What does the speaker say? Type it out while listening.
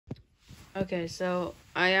Okay, so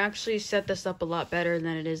I actually set this up a lot better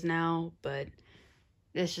than it is now, but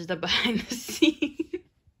this is the behind the scenes.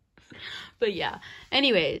 But yeah,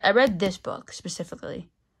 anyways, I read this book specifically,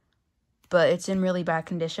 but it's in really bad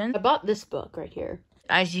condition. I bought this book right here.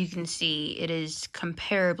 As you can see, it is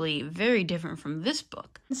comparably very different from this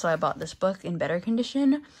book. So I bought this book in better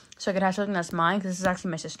condition, so I could have something that's mine, because this is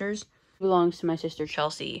actually my sister's. It belongs to my sister,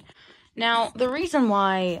 Chelsea. Now, the reason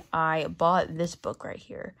why I bought this book right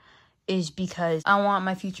here is because I want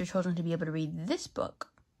my future children to be able to read this book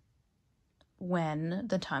when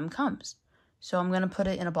the time comes. So I'm going to put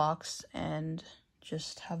it in a box and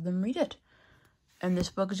just have them read it. And this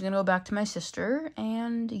book is going to go back to my sister,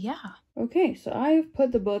 and yeah. Okay, so I've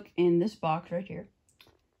put the book in this box right here.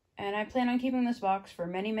 And I plan on keeping this box for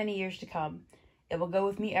many, many years to come. It will go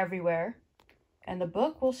with me everywhere. And the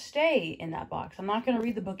book will stay in that box. I'm not going to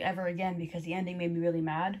read the book ever again because the ending made me really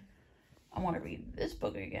mad. I want to read this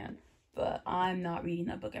book again. But I'm not reading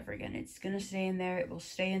that book ever again. It's going to stay in there. It will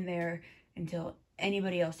stay in there until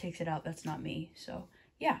anybody else takes it out that's not me. So,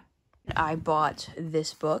 yeah. I bought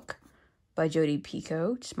this book by Jodi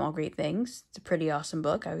Picoult, Small Great Things. It's a pretty awesome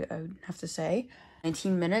book, I would have to say.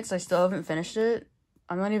 19 minutes, I still haven't finished it.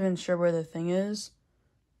 I'm not even sure where the thing is,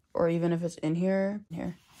 or even if it's in here.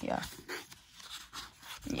 Here, yeah.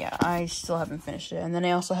 Yeah, I still haven't finished it. And then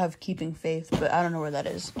I also have Keeping Faith, but I don't know where that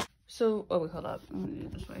is. So, oh wait, hold up. I'm gonna do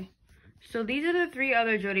it this way. So these are the 3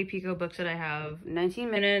 other Jodi Picoult books that I have. 19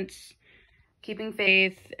 Minutes, Keeping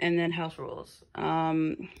Faith, and then House Rules.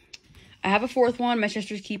 I have a 4th one, my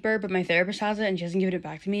sister's keeper, but my therapist has it and she hasn't given it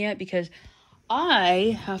back to me yet because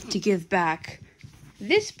I have to give back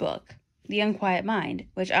this book, The Unquiet Mind,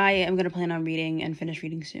 which I am going to plan on reading and finish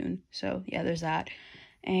reading soon. So yeah, there's that.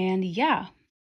 And yeah.